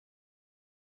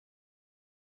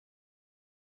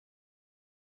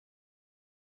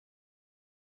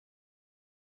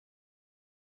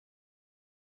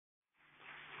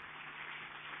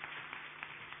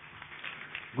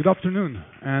Good afternoon,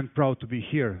 and proud to be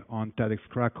here on TEDx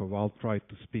Krakow. I'll try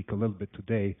to speak a little bit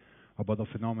today about a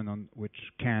phenomenon which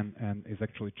can and is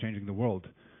actually changing the world,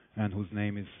 and whose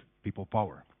name is people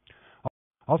power.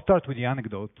 I'll start with the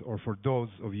anecdote, or for those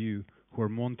of you who are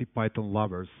Monty Python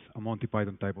lovers, a Monty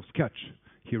Python type of sketch.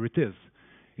 Here it is.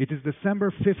 It is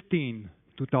December 15,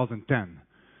 2010.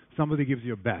 Somebody gives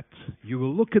you a bet. You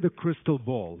will look at a crystal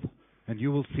ball, and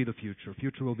you will see the future.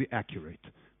 Future will be accurate,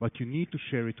 but you need to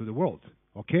share it to the world.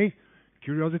 Okay?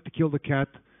 Curiosity killed the cat.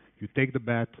 You take the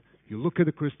bet. You look at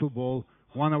the crystal ball.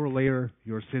 1 hour later,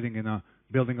 you're sitting in a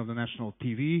building of the national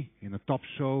TV in a top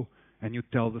show, and you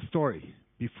tell the story.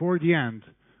 Before the end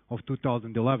of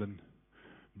 2011,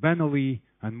 Ben Ali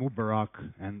and Mubarak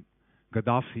and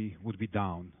Gaddafi would be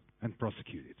down and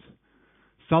prosecuted.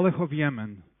 Saleh of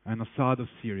Yemen and Assad of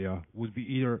Syria would be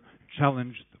either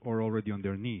challenged or already on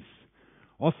their knees.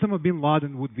 Osama bin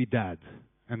Laden would be dead,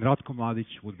 and Ratko Mladic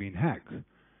would be in Hague.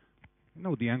 You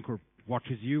know, the anchor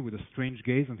watches you with a strange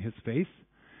gaze on his face.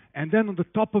 And then on the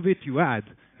top of it you add,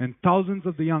 and thousands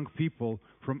of the young people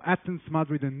from Athens,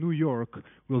 Madrid, and New York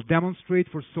will demonstrate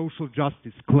for social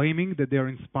justice, claiming that they are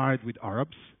inspired with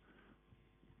Arabs.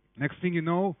 Next thing you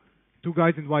know, 2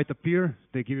 guys in white appear,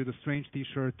 they give you the strange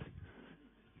t-shirt,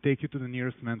 take you to the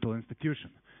nearest mental institution.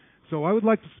 So I would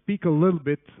like to speak a little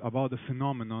bit about the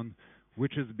phenomenon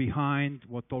which is behind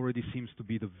what already seems to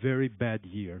be the very bad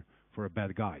year for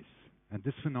bad guys. And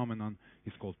this phenomenon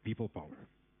is called people power.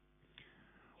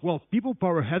 Well, people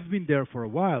power has been there for a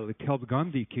while. It helped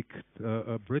Gandhi kick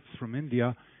Brits from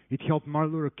India. It helped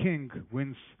Martin Luther King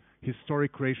win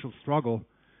historic racial struggle.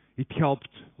 It helped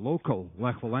local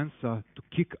Lech Walesa to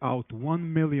kick out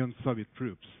 1 million Soviet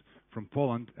troops from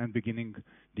Poland and beginning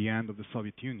the end of the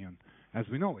Soviet Union as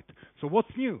we know it. So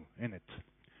what's new in it?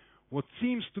 What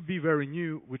seems to be very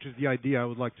new, which is the idea I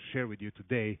would like to share with you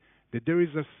today, that there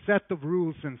is a set of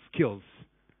rules and skills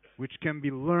which can be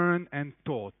learned and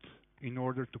taught in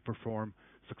order to perform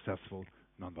successful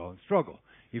nonviolent struggle.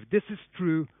 If this is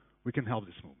true, we can help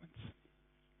this movement.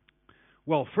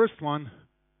 Well, first one,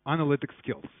 analytic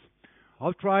skills.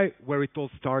 I'll try where it all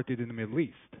started in the Middle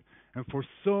East. And for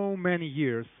so many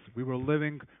years, we were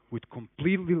living with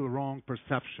completely wrong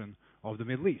perception of the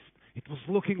Middle East. It was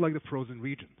looking like the frozen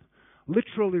region,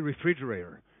 literally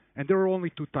refrigerator. And there are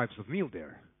only 2 types of meal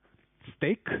there.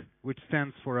 Steak, which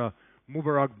stands for a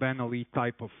Mubarak Ben Ali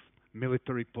type of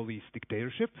military police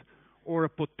dictatorship, or a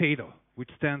potato, which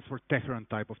stands for Tehran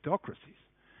type of theocracies.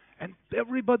 And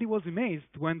everybody was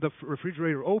amazed when the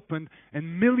refrigerator opened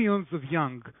and millions of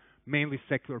young, mainly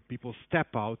secular people step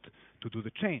out to do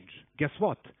the change. Guess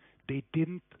what? They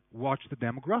didn't watch the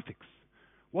demographics.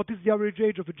 What is the average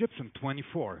age of Egyptian?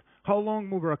 24. How long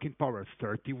Mubarak in power?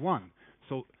 31.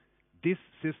 So this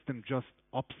system just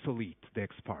obsolete, they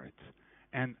expired.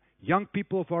 And young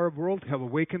people of our world have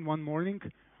awakened one morning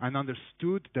and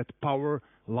understood that power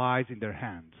lies in their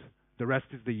hands. The rest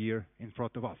is the year in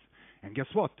front of us. And guess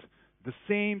what? The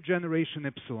same generation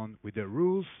Epsilon, with their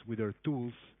rules, with their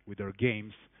tools, with their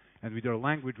games, and with their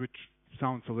language, which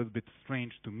sounds a little bit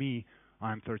strange to me.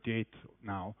 I'm 38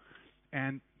 now.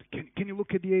 And can you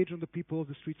look at the age of the people of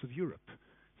the streets of Europe?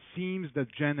 Seems that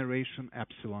generation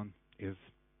Epsilon is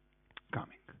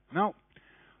coming. Now,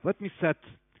 let me set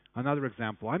another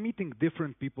example. I'm meeting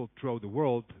different people throughout the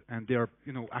world, and they're,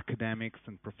 academics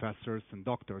and professors and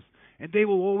doctors, and they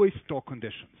will always talk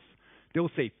conditions. They will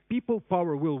say, people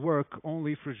power will work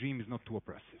only if regime is not too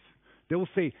oppressive. They will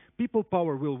say, people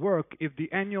power will work if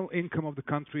the annual income of the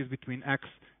country is between X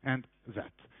and Z.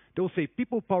 They will say,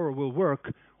 people power will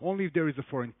work only if there is a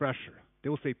foreign pressure. They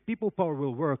will say, people power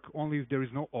will work only if there is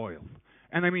no oil.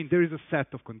 And I mean, there is a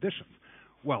set of conditions.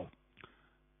 Well,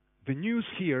 the news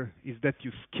here is that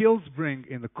your skills bring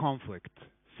in the conflict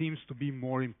seems to be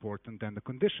more important than the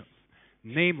conditions,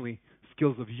 namely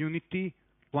skills of unity,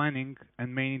 planning,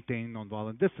 and maintaining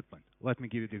nonviolent discipline. Let me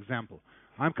give you the example.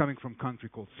 I'm coming from a country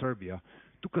called Serbia.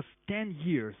 It took us 10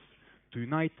 years to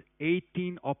unite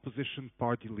 18 opposition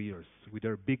party leaders with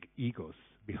their big egos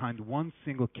behind one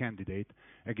single candidate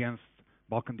against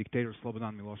Balkan dictator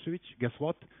Slobodan Milosevic. Guess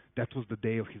what? That was the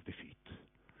day of his defeat.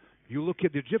 You look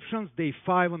at the Egyptians, day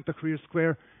 5 on Tahrir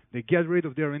Square, they get rid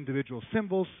of their individual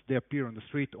symbols, they appear on the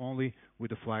street only with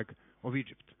the flag of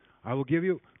Egypt. I will give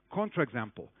you a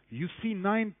contra-example. You see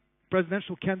 9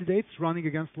 presidential candidates running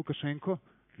against Lukashenko,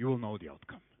 you will know the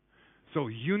outcome. So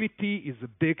unity is a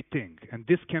big thing, and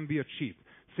this can be achieved.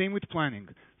 Same with planning.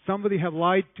 Somebody have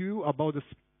lied to you about a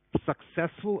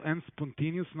successful and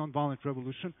spontaneous nonviolent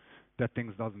revolution. That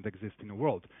thing doesn't exist in the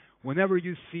world. Whenever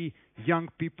you see young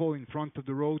people in front of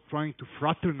the road trying to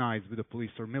fraternize with the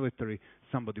police or military,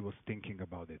 somebody was thinking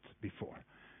about it before.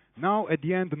 Now, at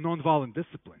the end, the nonviolent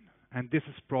discipline, and this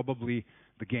is probably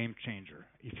the game changer.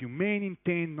 If you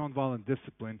maintain nonviolent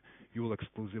discipline, you will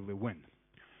exclusively win.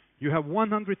 You have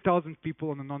 100,000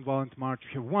 people on a nonviolent march.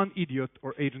 You have one idiot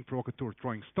or agent provocateur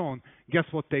throwing stone. Guess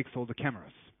what takes all the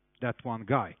cameras? That one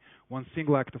guy. One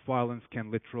single act of violence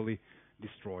can literally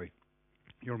destroy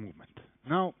your movement.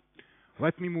 Now,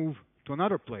 let me move to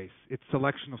another place. It's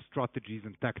selection of strategies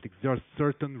and tactics. There are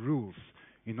certain rules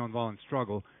in nonviolent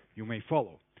struggle you may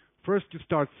follow. First, you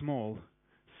start small.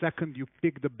 Second, you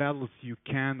pick the battles you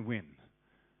can win.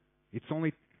 It's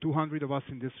only 200 of us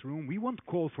in this room. We won't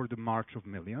call for the March of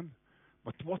Million,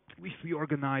 but what if we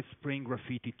organize spraying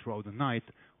graffiti throughout the night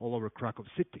all over Krakow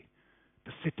city?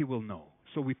 The city will know.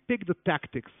 So we pick the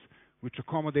tactics which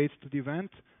accommodates to the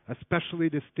event, especially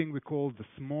this thing we call the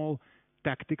small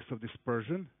tactics of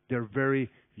dispersion. They're very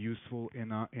useful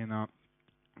in a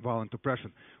violent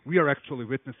oppression. We are actually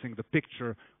witnessing the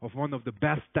picture of one of the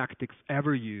best tactics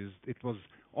ever used. It was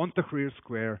on Tahrir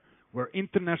Square, where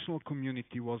international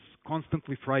community was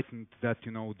constantly frightened that,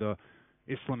 the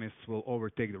Islamists will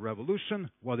overtake the revolution.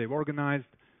 What they've organized,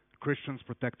 Christians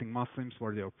protecting Muslims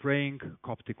where they are praying,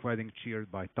 Coptic wedding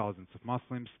cheered by thousands of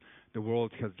Muslims. The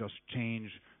world has just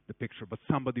changed the picture, but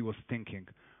somebody was thinking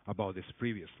about this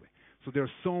previously. So there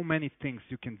are so many things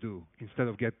you can do instead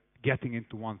of getting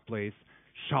into one place,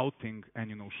 shouting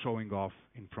and, showing off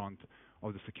in front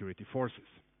of the security forces.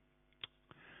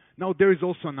 Now, there is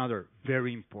also another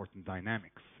very important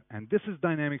dynamics, and this is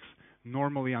dynamics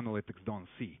normally analytics don't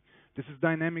see. This is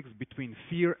dynamics between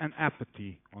fear and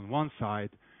apathy on one side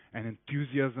and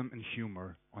enthusiasm and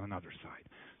humor on another side.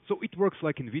 So it works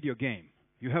like in video game.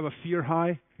 You have a fear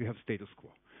high, you have status quo.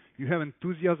 You have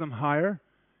enthusiasm higher,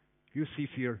 you see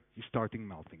fear is starting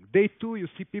melting. Day two, you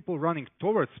see people running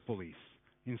towards police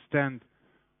instead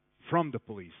from the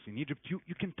police. In Egypt,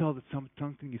 you can tell that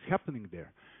something is happening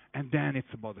there. And then it's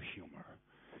about the humor.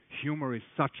 Humor is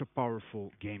such a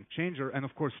powerful game changer, and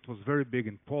of course it was very big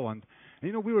in Poland.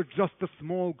 And we were just a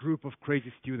small group of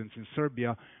crazy students in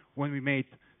Serbia when we made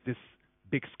this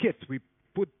big skit. We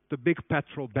put the big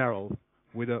petrol barrel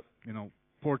with a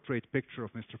portrait picture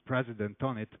of Mr. President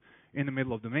on it in the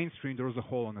middle of the mainstream. There was a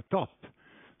hole on the top.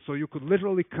 So you could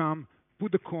literally come,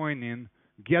 put the coin in,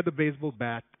 get a baseball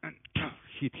bat, and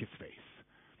hit his face.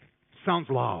 Sounds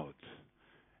loud.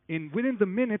 Within the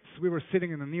minutes, we were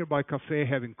sitting in a nearby cafe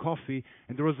having coffee,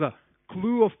 and there was a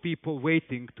clue of people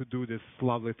waiting to do this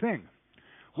lovely thing.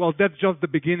 Well, that's just the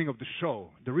beginning of the show.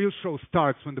 The real show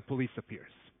starts when the police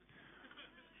appears.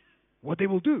 What they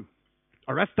will do?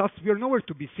 Arrest us? We are nowhere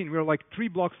to be seen. We are like 3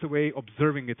 blocks away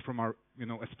observing it from our,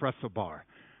 espresso bar.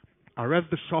 Arrest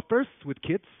the shoppers with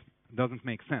kids? Doesn't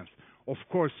make sense. Of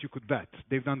course, you could bet.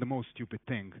 They've done the most stupid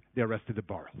thing. They arrested the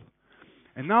barrel.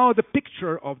 And now the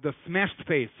picture of the smashed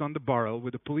face on the barrel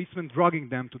with the policeman dragging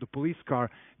them to the police car,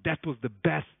 that was the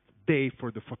best day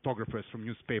for the photographers from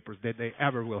newspapers that they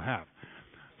ever will have.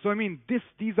 So,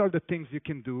 these are the things you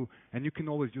can do, and you can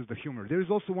always use the humor. There is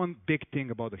also one big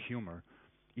thing about the humor.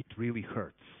 It really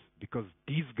hurts, because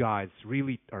these guys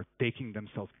really are taking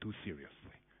themselves too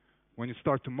seriously. When you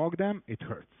start to mock them, it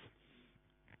hurts.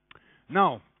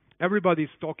 Now, everybody is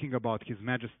talking about His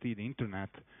Majesty, the Internet,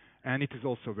 and it is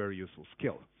also a very useful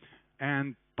skill.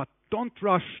 But don't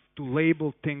rush to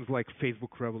label things like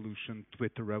Facebook revolution,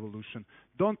 Twitter revolution.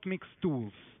 Don't mix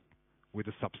tools with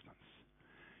the substance.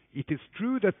 It is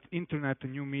true that internet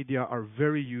and new media are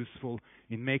very useful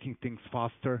in making things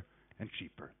faster and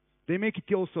cheaper. They make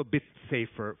it also a bit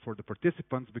safer for the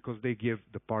participants because they give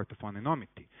the part of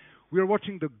anonymity. We are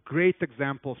watching the great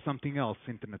example of something else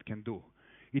internet can do.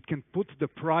 It can put the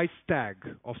price tag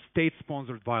of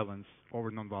state-sponsored violence over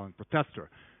nonviolent protester.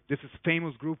 This is a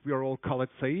famous group, We Are All Khaled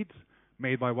Said,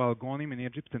 made by Wael Ghonim in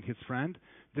Egypt and his friend.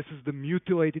 This is the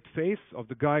mutilated face of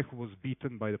the guy who was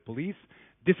beaten by the police.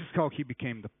 This is how he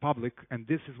became the public, and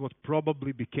this is what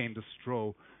probably became the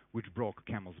straw which broke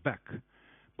camel's back.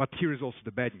 But here is also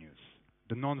the bad news.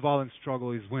 The nonviolent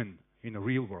struggle is win in the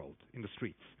real world, in the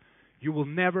streets. You will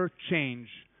never change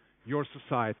your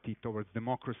society towards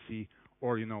democracy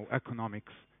or,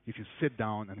 economics if you sit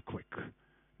down and click.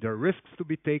 There are risks to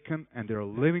be taken, and there are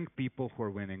living people who are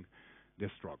winning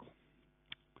this struggle.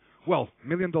 Well,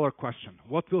 million-dollar question.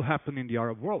 What will happen in the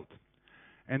Arab world?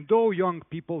 And though young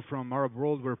people from Arab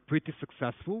world were pretty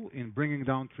successful in bringing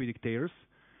down 3 dictators,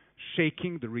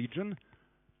 shaking the region,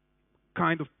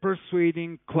 kind of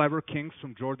persuading clever kings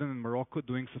from Jordan and Morocco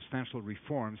doing substantial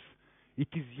reforms, it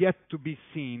is yet to be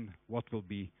seen what will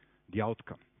be the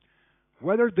outcome.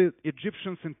 Whether the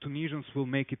Egyptians and Tunisians will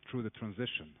make it through the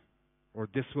transition, or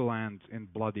this will end in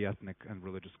bloody ethnic and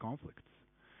religious conflicts.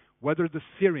 Whether the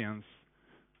Syrians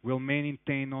will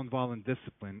maintain nonviolent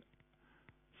discipline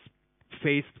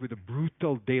faced with a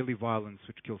brutal daily violence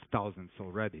which kills thousands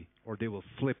already, or they will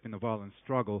slip in a violent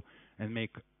struggle and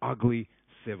make ugly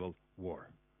civil war.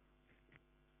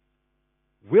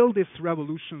 Will these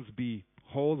revolutions be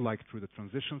whole, like through the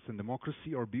transitions in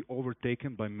democracy, or be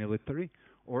overtaken by military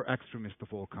or extremists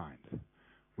of all kinds?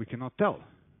 We cannot tell.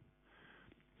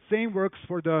 Same works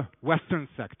for the Western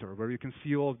sector, where you can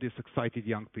see all of these excited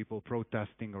young people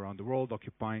protesting around the world,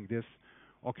 occupying this,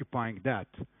 occupying that.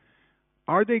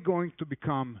 Are they going to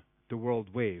become the world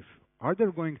wave? Are they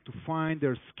going to find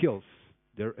their skills,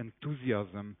 their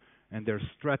enthusiasm, and their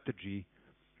strategy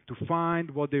to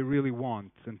find what they really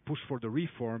want and push for the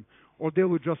reform, or they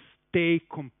will just stay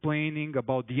complaining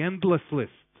about the endless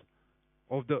list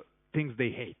of the things they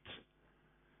hate?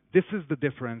 This is the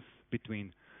difference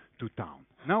between two towns.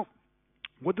 Now,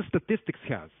 what the statistics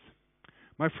has.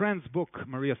 My friend's book,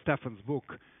 Maria Stefan's book,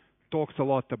 talks a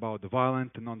lot about the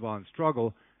violent and nonviolent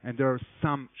struggle, and there are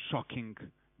some shocking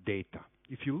data.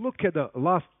 If you look at the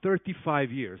last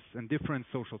 35 years and different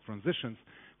social transitions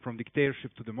from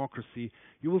dictatorship to democracy,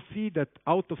 you will see that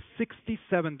out of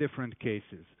 67 different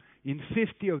cases, in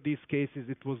 50 of these cases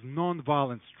it was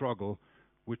nonviolent struggle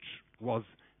which was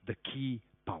the key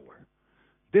power.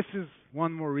 This is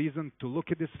one more reason to look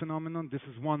at this phenomenon. This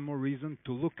is one more reason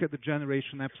to look at the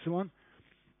Generation Epsilon.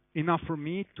 Enough for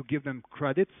me to give them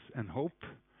credits and hope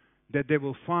that they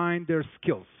will find their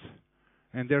skills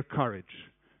and their courage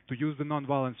to use the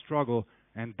nonviolent struggle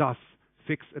and thus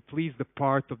fix at least the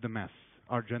part of the mess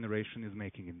our generation is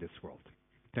making in this world.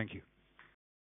 Thank you.